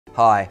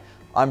Hi,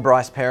 I'm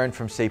Bryce Perrin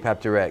from CPAP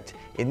Direct.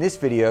 In this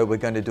video, we're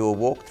going to do a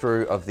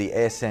walkthrough of the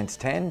AirSense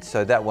 10,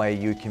 so that way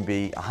you can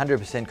be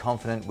 100%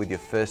 confident with your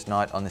first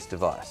night on this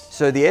device.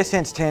 So the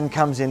AirSense 10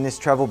 comes in this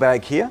travel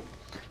bag here.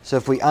 So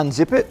if we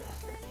unzip it,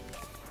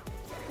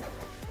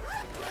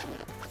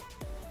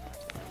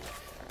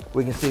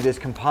 we can see there's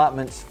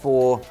compartments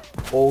for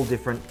all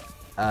different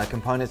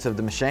components of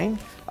the machine.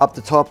 Up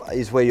the top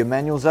is where your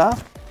manuals are.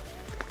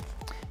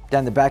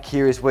 Down the back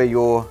here is where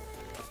your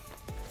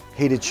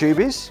heated tube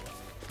is,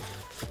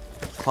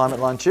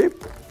 ClimateLine tube.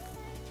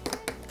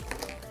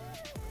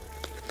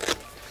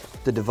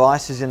 The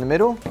device is in the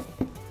middle,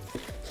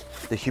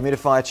 the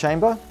humidifier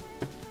chamber,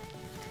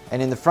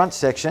 and in the front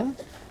section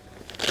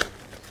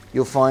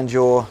you'll find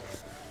your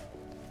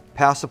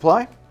power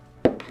supply,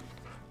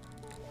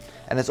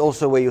 and it's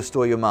also where you'll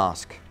store your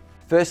mask.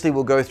 Firstly,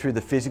 we'll go through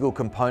the physical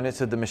components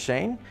of the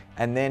machine,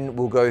 and then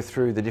we'll go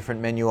through the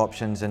different menu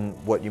options and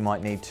what you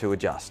might need to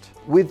adjust.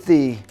 With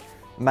the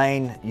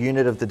main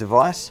unit of the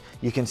device,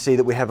 you can see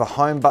that we have a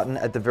home button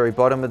at the very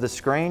bottom of the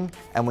screen,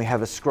 and we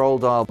have a scroll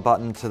dial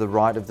button to the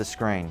right of the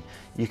screen.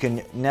 You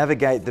can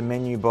navigate the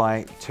menu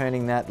by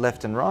turning that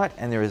left and right,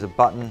 and there is a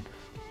button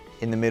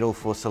in the middle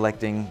for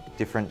selecting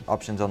different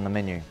options on the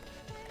menu.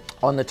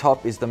 On the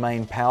top is the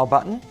main power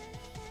button.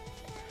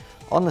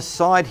 On the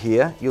side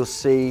here, you'll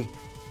see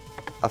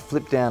a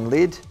flip down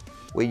lid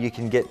where you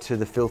can get to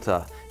the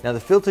filter. Now the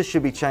filter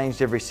should be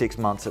changed every 6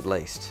 months at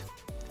least,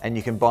 and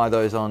you can buy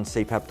those on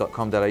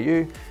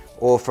cpap.com.au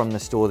or from the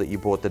store that you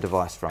bought the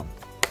device from.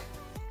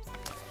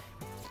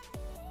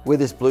 Where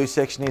this blue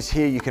section is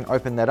here, you can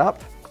open that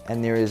up,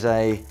 and there is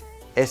a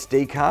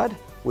SD card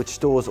which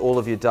stores all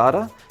of your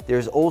data. There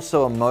is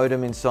also a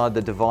modem inside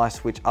the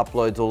device which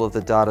uploads all of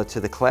the data to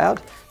the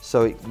cloud,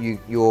 so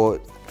your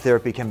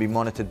therapy can be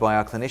monitored by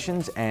our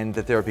clinicians, and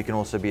the therapy can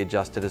also be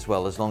adjusted as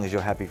well, as long as you're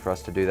happy for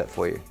us to do that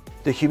for you.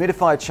 The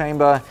humidifier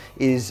chamber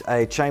is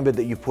a chamber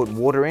that you put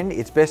water in.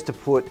 It's best to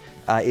put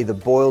either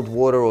boiled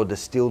water or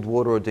distilled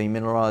water or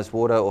demineralized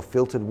water or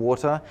filtered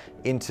water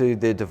into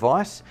the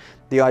device.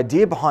 The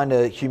idea behind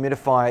a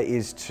humidifier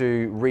is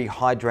to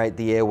rehydrate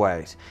the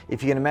airways.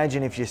 If you can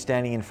imagine, if you're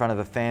standing in front of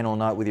a fan all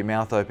night with your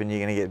mouth open, you're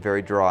going to get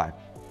very dry.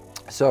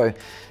 So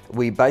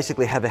we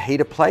basically have a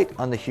heater plate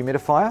on the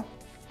humidifier,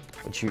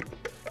 which you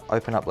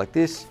open up like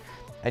this,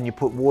 and you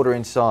put water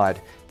inside.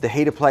 The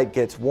heater plate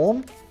gets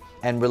warm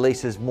and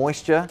releases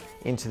moisture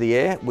into the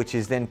air, which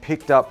is then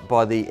picked up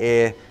by the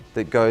air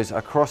that goes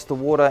across the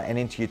water and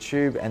into your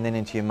tube and then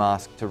into your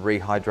mask to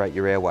rehydrate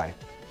your airway.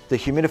 The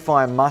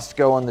humidifier must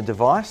go on the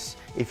device.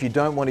 If you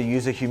don't want to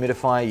use a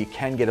humidifier, you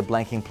can get a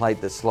blanking plate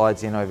that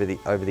slides in over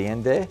the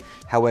end there.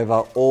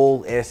 However,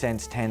 all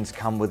AirSense 10s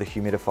come with a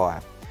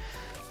humidifier.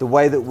 The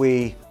way that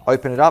we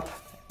open it up,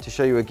 to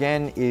show you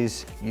again,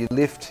 is you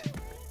lift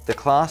the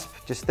clasp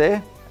just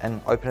there and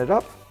open it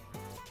up,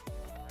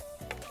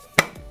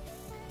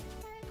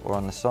 or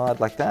on the side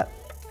like that,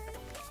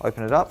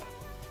 open it up,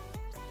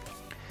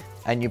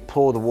 and you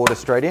pour the water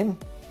straight in.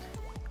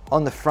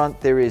 On the front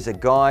there is a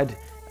guide.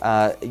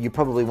 You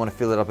probably want to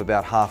fill it up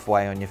about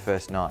halfway on your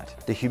first night.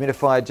 The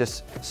humidifier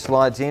just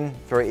slides in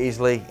very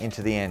easily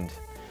into the end.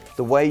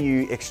 The way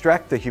you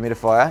extract the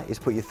humidifier is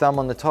put your thumb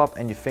on the top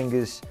and your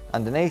fingers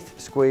underneath,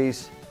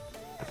 squeeze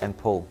and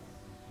pull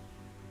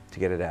to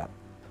get it out.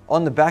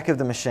 On the back of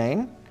the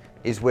machine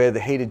is where the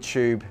heated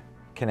tube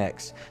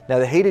connects. Now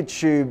the heated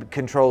tube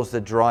controls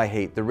the dry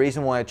heat. The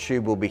reason why a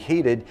tube will be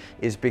heated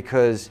is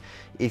because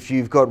if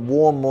you've got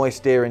warm,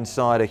 moist air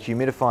inside a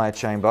humidifier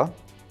chamber,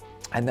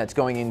 and that's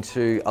going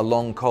into a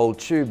long cold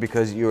tube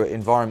because your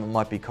environment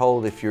might be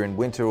cold if you're in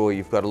winter or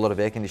you've got a lot of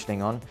air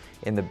conditioning on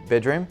in the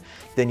bedroom,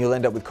 then you'll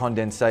end up with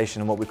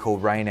condensation and what we call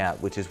rain out,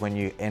 which is when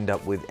you end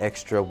up with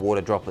extra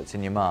water droplets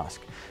in your mask.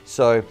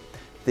 So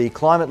the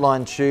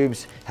ClimateLine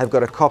tubes have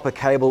got a copper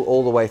cable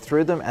all the way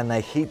through them, and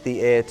they heat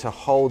the air to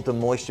hold the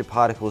moisture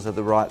particles at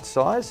the right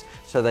size,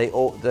 so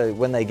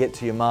when they get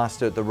to your mask,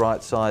 they're at the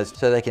right size,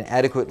 so they can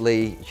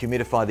adequately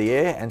humidify the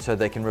air, and so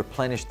they can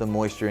replenish the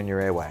moisture in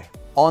your airway.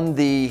 On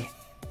the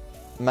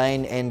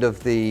main end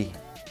of the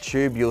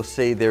tube, you'll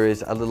see there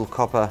is a little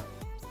copper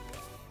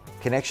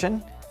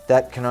connection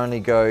that can only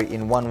go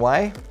in one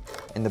way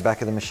in the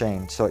back of the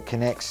machine. So it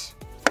connects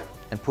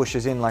and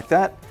pushes in like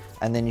that,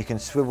 and then you can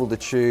swivel the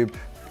tube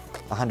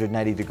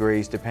 180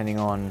 degrees depending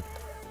on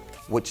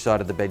which side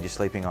of the bed you're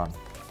sleeping on.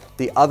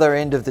 The other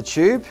end of the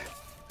tube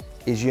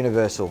is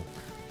universal.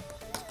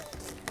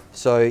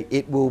 So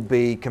it will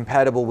be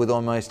compatible with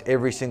almost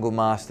every single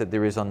mask that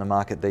there is on the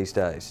market these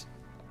days.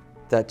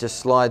 That just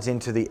slides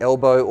into the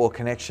elbow or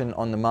connection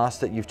on the mask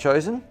that you've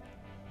chosen,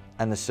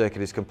 and the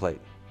circuit is complete.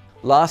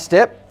 Last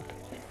step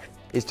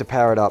is to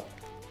power it up.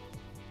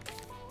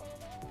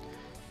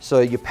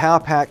 So your power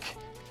pack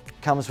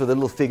comes with a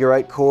little figure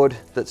 8 cord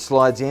that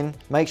slides in.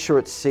 Make sure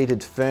it's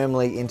seated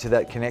firmly into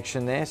that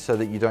connection there so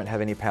that you don't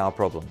have any power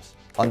problems.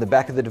 On the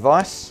back of the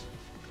device,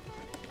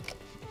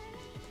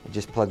 it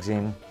just plugs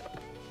in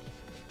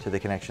to the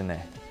connection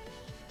there.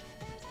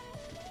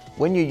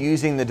 When you're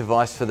using the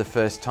device for the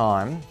first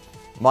time,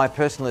 My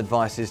personal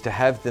advice is to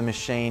have the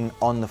machine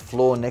on the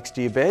floor next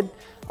to your bed.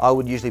 I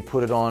would usually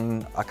put it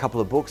on a couple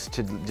of books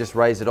to just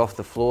raise it off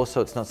the floor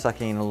so it's not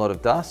sucking in a lot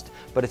of dust.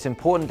 But it's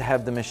important to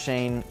have the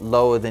machine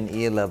lower than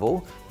ear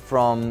level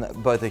from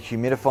both a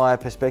humidifier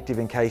perspective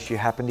in case you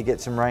happen to get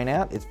some rain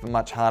out. It's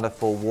much harder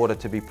for water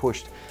to be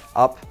pushed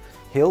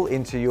uphill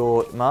into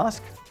your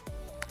mask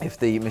if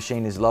the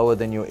machine is lower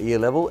than your ear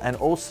level, and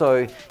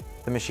also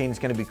the machine is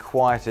going to be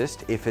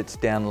quietest if it's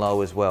down low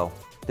as well.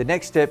 The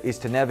next step is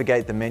to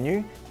navigate the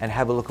menu and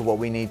have a look at what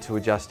we need to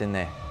adjust in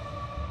there.